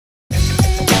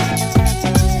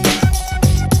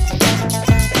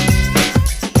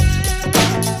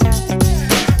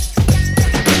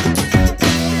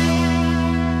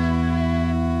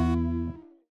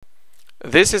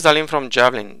This is Alim from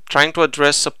Javelin, trying to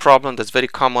address a problem that's very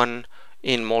common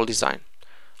in mold design.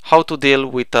 How to deal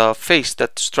with a face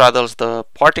that straddles the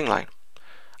parting line.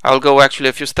 I'll go actually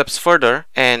a few steps further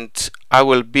and I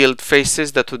will build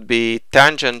faces that would be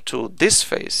tangent to this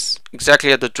face,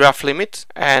 exactly at the draft limit,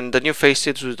 and the new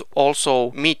faces would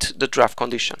also meet the draft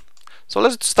condition. So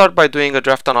let's start by doing a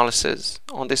draft analysis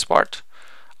on this part.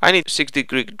 I need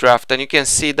 6-degree draft, and you can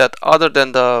see that other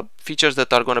than the features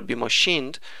that are going to be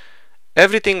machined,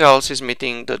 everything else is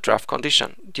meeting the draft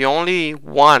condition. The only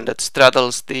one that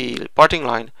straddles the parting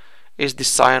line is the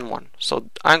cyan one. So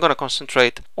I'm going to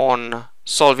concentrate on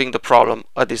solving the problem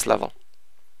at this level.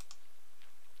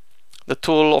 The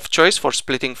tool of choice for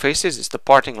splitting faces is the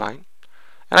parting line.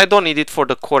 And I don't need it for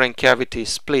the core and cavity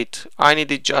split. I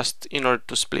need it just in order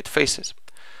to split faces.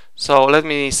 So let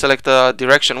me select the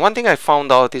direction. One thing I found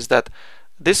out is that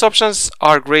these options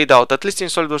are grayed out, at least in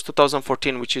SOLIDWORKS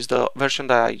 2014, which is the version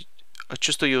that I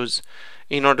choose to use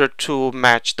in order to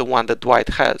match the one that Dwight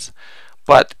has.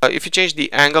 But if you change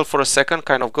the angle for a second,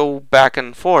 kind of go back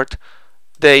and forth,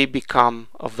 they become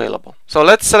available. So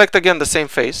let's select again the same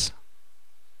face,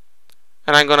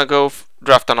 and I'm gonna go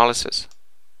draft analysis.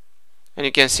 And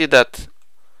you can see that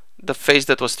the face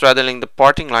that was straddling the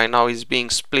parting line now is being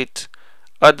split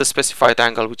at the specified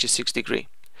angle, which is 6 degrees.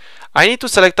 I need to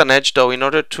select an edge though in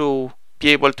order to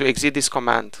be able to exit this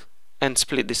command and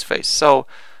split this face. So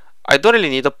I don't really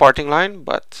need a parting line,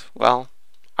 but well,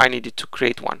 I needed to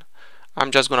create one. I'm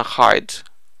just gonna hide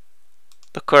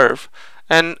the curve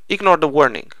and ignore the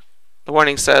warning. The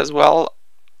warning says, well,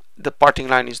 the parting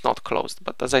line is not closed,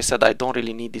 but as I said, I don't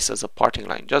really need this as a parting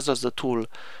line, just as the tool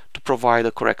to provide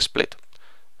a correct split.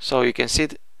 So you can see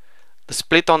the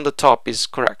split on the top is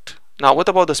correct. Now what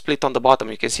about the split on the bottom?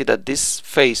 You can see that this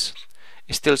face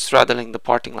is still straddling the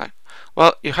parting line.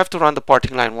 Well, you have to run the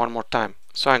parting line one more time.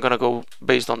 So I'm gonna go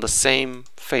based on the same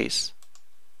face.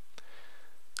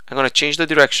 I'm gonna change the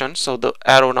direction, so the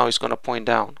arrow now is gonna point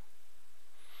down.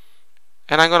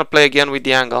 And I'm gonna play again with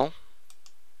the angle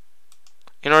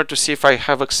in order to see if I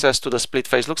have access to the split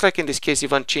face. Looks like in this case,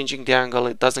 even changing the angle,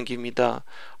 it doesn't give me the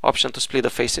option to split the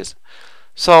faces.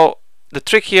 So the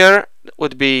trick here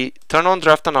would be turn on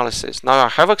draft analysis. Now I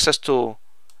have access to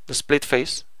the split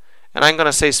face, and I'm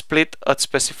gonna say split at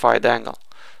specified angle.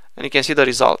 And you can see the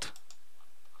result.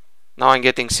 Now I'm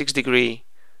getting 6 degrees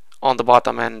on the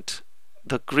bottom, and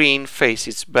the green face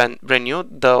is brand new.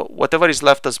 The whatever is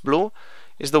left as blue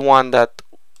is the one that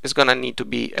is gonna need to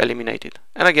be eliminated.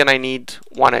 And again, I need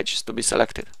one edge to be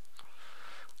selected.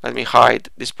 Let me hide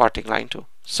this parting line too.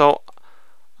 So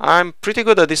I'm pretty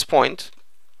good at this point.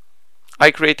 I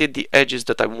created the edges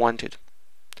that I wanted,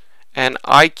 and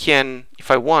I can, if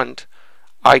I want,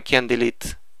 I can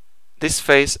delete this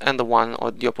face and the one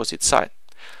on the opposite side.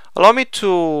 Allow me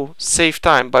to save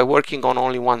time by working on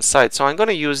only one side. So I'm going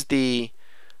to use the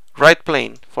right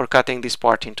plane for cutting this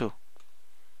part in two.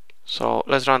 So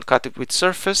let's run cut it with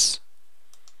surface,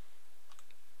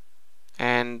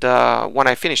 and when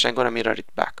I finish, I'm going to mirror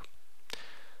it back.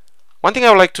 One thing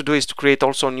I would like to do is to create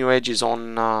also new edges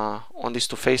on these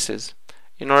two faces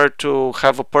in order to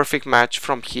have a perfect match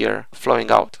from here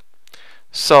flowing out.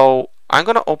 So I'm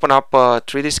going to open up a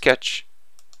 3D sketch,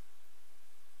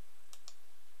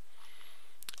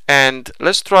 and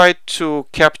let's try to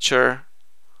capture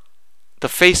the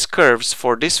face curves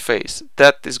for this face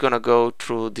that is going to go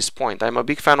through this point. I'm a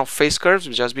big fan of face curves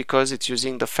just because it's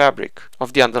using the fabric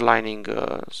of the underlying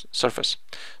surface.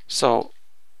 So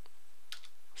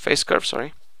face curve,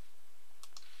 sorry.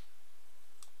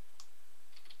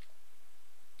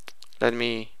 Let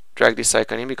me drag this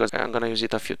icon in because I'm going to use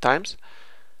it a few times.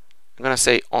 I'm going to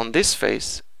say on this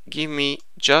face, give me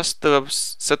just the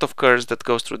set of curves that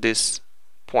goes through this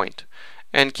point,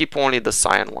 and keep only the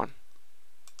cyan one.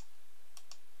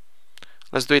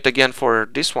 Let's do it again for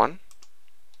this one.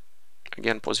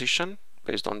 Again, position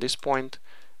based on this point,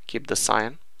 keep the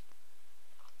cyan.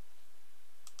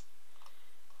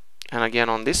 And again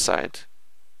on this side,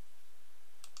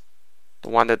 the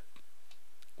one that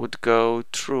would go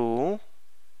through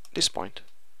this point.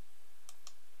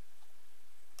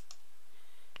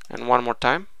 And one more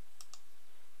time,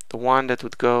 the one that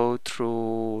would go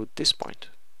through this point.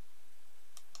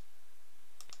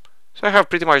 So I have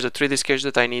pretty much the 3D sketch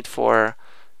that I need for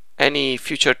any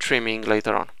future trimming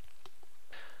later on.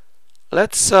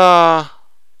 Let's do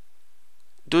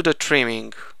the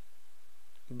trimming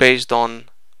based on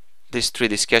this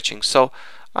 3D sketching. So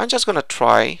I'm just gonna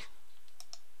try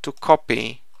to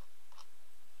copy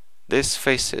these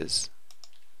faces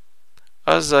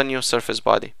as a new surface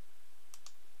body.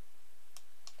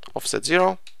 Offset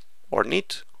 0 or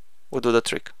neat will do the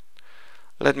trick.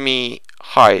 Let me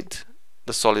hide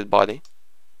the solid body.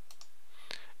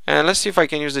 And let's see if I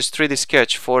can use this 3D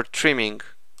sketch for trimming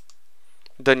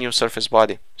the new surface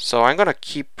body. So I'm gonna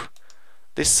keep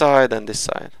this side and this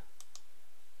side,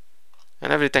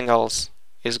 and everything else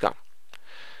is gone.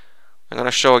 I'm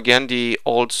gonna show again the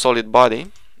old solid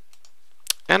body,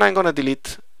 and I'm gonna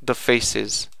delete the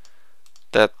faces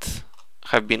that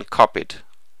have been copied.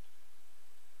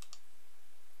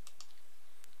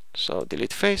 So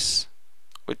delete face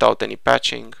without any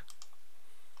patching,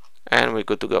 and we're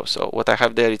good to go. So what I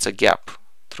have there, it's a gap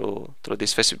through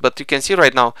this face, but you can see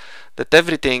right now that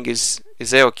everything is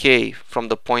okay from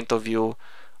the point of view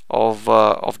of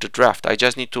the draft. I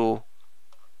just need to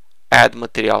add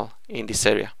material in this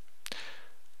area.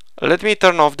 Let me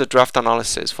turn off the draft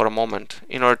analysis for a moment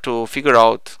in order to figure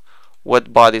out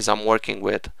what bodies I'm working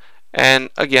with. And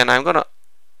again, I'm gonna,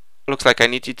 looks like I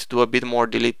needed to do a bit more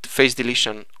face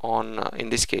deletion on in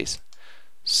this case.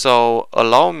 So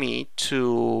allow me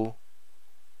to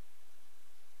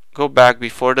go back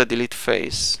before the delete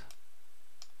face.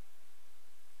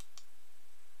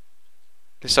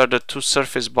 These are the two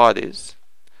surface bodies.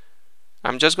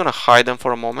 I'm just gonna hide them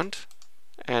for a moment,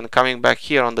 and coming back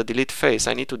here on the delete face,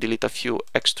 I need to delete a few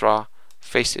extra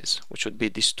faces, which would be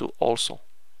these two also.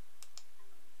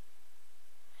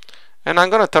 And I'm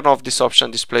gonna turn off this option,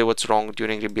 display what's wrong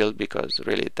during rebuild, because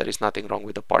really there is nothing wrong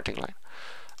with the parting line.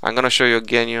 I'm gonna show you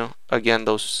again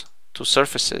those two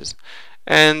surfaces,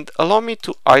 and allow me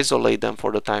to isolate them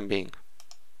for the time being.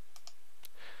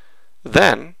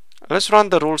 Then let's run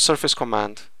the rule surface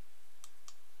command.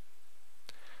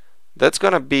 That's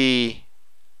gonna be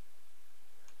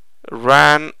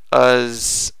ran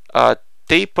as a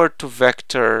taper to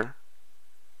vector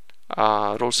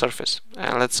rule surface,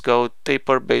 and let's go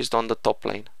taper based on the top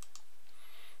plane.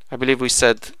 I believe we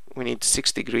said we need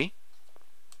 6 degree,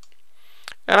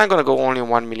 and I'm gonna go only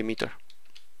 1 millimeter.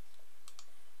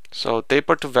 So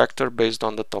taper to vector based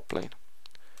on the top plane.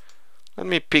 Let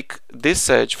me pick this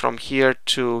edge from here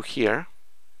to here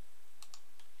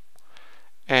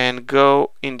and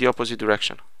go in the opposite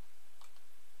direction.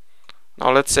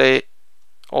 Now let's say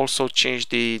also change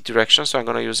the direction, so I'm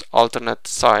going to use alternate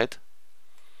side,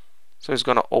 so it's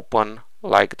going to open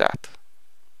like that.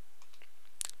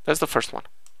 That's the first one.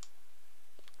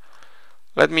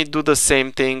 Let me do the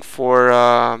same thing for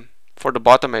the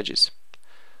bottom edges.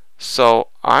 So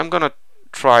I'm going to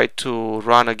try to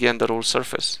run again the rule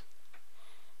surface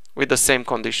with the same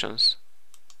conditions,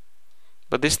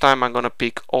 but this time I'm going to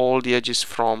pick all the edges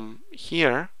from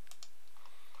here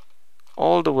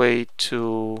all the way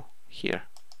to here.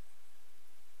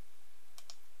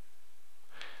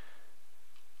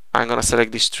 I'm going to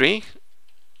select these three.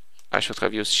 I should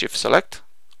have used shift select,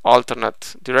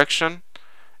 alternate direction,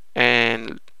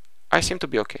 and I seem to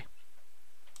be okay.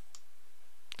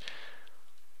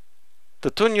 The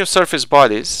two new surface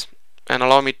bodies, and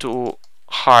allow me to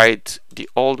hide the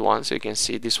old ones, so you can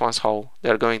see these ones how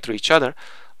they're going through each other.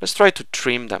 Let's try to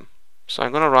trim them. So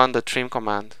I'm going to run the trim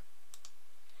command,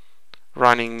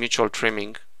 running mutual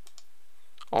trimming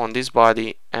on this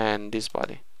body and this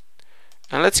body,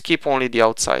 and let's keep only the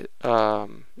outside,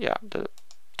 the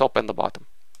top and the bottom,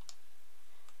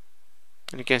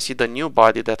 and you can see the new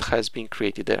body that has been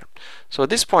created there. So at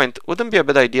this point, wouldn't be a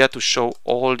bad idea to show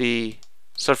all the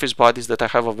surface bodies that I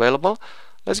have available.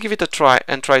 Let's give it a try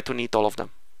and try to knit all of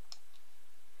them,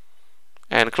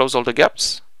 and close all the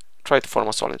gaps, try to form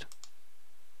a solid.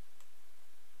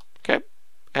 Okay,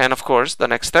 and of course the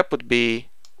next step would be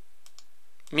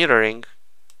mirroring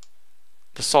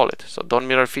the solid. So don't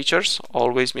mirror features,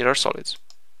 always mirror solids.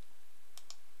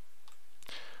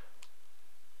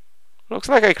 Looks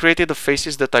like I created the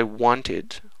faces that I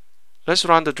wanted. Let's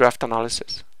run the draft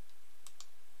analysis.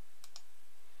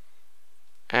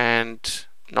 And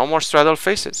no more straddle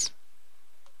faces.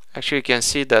 Actually, you can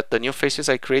see that the new faces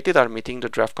I created are meeting the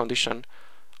draft condition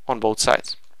on both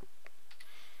sides.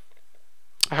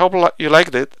 I hope you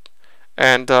liked it,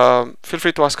 and feel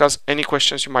free to ask us any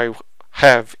questions you might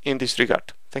have in this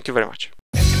regard. Thank you very much.